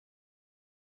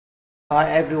Hi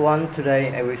everyone,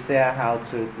 today I will share how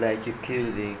to play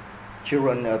Ukulele,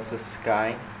 Children of the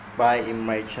Sky by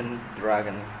Imagine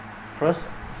Dragon. First,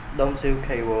 don't use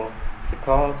cable. The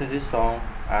chords to this song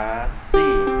are C,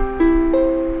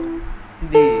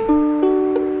 D,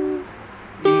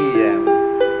 E, M,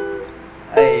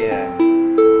 A, M,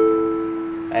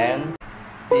 and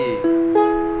E.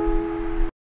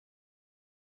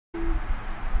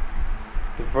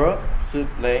 The verb should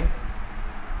play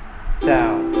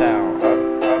down, down,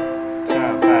 up, up,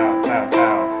 down, down, down,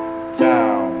 down,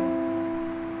 down,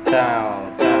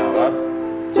 down, down, up,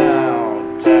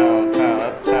 down, down, down,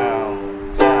 up,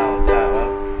 down, down, down,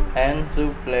 up, and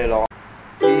to play along.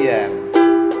 E, M,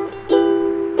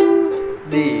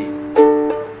 D,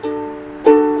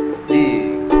 D,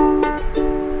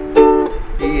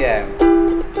 E, M,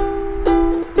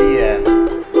 E, M,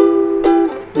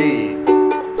 D,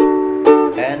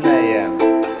 and A, M.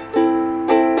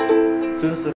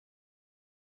 Choose the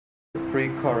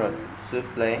pre-chorus to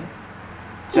play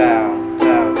down,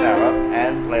 down, down, up,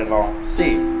 and play along. C,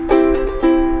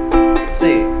 C,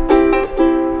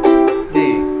 D,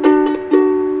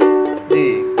 D.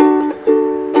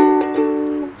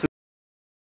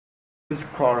 Choose the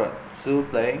chorus to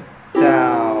play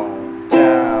down,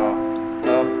 down,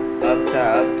 up, up,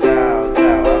 down, up, down,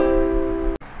 down, up,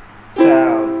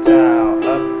 down, down,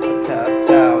 up, up, down,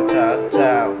 down, down,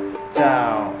 down,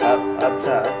 down, up, up,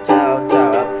 down, down,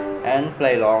 down, up, and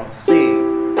play along. C, E,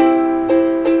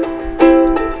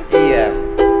 M,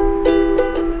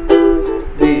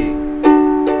 D,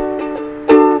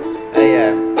 A,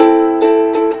 M,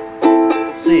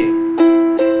 C,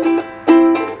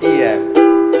 E, M,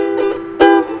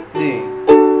 D,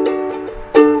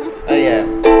 A, M,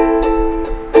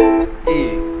 E,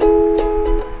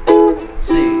 C.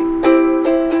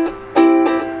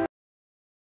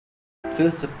 To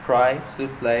surprise to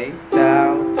play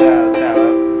down, down, down,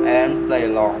 up, and play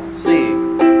along. C,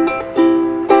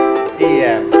 E,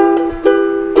 M,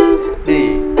 D,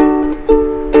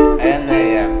 and A,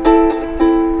 M.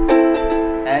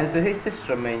 And the hits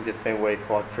remain the same way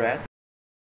for track.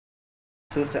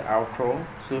 To the outro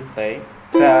to play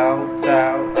down,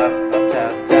 down, up, up,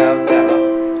 down, down, down,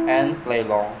 up, and play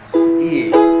along.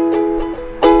 E,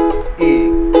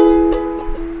 E,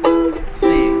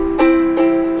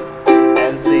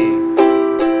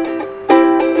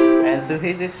 so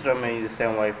his is remain the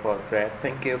same way for track.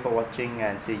 Thank you for watching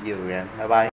and see you again. Bye bye.